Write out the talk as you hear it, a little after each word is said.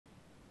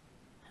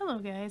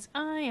Hello guys,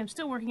 I am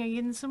still working on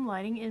getting some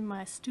lighting in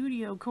my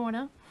studio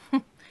corner.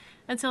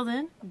 Until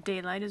then,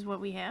 daylight is what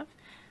we have.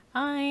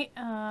 I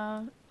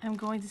am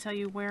going to tell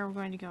you where we're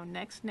going to go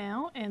next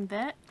now, and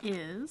that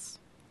is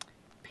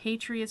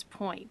Patriots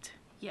Point.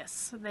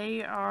 Yes,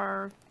 they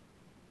are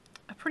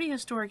a pretty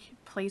historic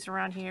place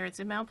around here. It's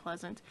in Mount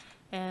Pleasant,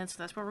 and so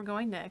that's where we're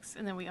going next.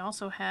 And then we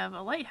also have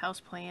a lighthouse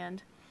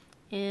planned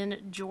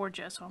in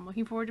Georgia, so I'm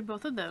looking forward to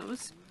both of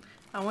those.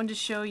 I wanted to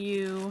show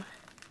you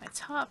my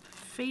top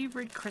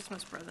favorite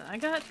Christmas present. I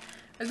got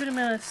a good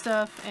amount of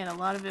stuff, and a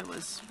lot of it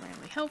was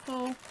really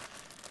helpful.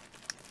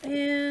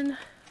 And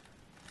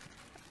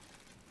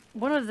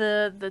one of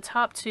the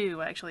top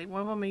two, actually, one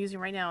of them I'm using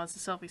right now is the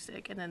selfie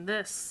stick, and then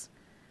this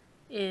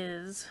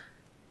is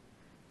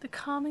the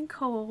Common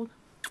Cold.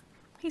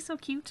 He's so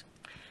cute.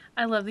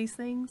 I love these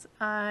things.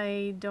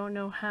 I don't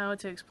know how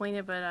to explain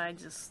it, but I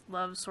just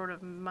love sort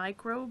of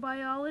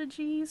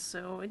microbiology,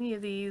 so any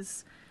of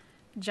these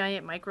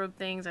giant microbe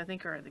things I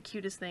think are the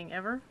cutest thing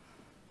ever.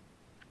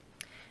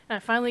 And I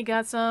finally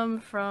got some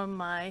from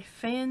my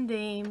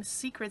Fandame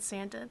Secret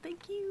Santa.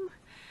 Thank you!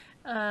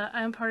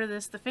 I'm part of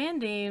this. The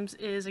Fandames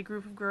is a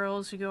group of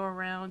girls who go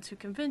around to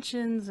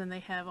conventions, and they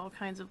have all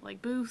kinds of like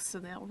booths,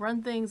 and they'll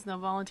run things, and they'll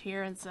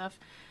volunteer and stuff.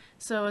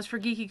 So it's for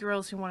geeky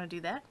girls who want to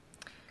do that.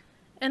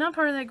 And I'm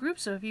part of that group,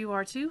 so if you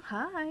are too,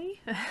 hi!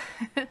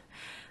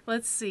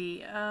 Let's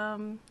see.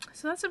 So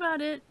that's about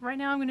it. Right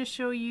now I'm going to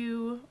show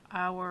you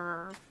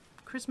our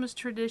Christmas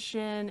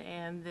tradition,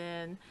 and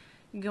then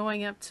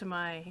going up to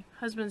my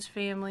husband's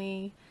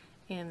family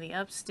in the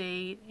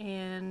upstate.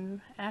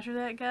 And after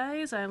that,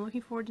 guys, I'm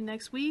looking forward to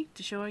next week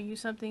to showing you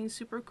something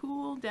super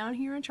cool down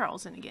here in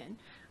Charleston again.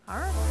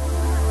 Alright.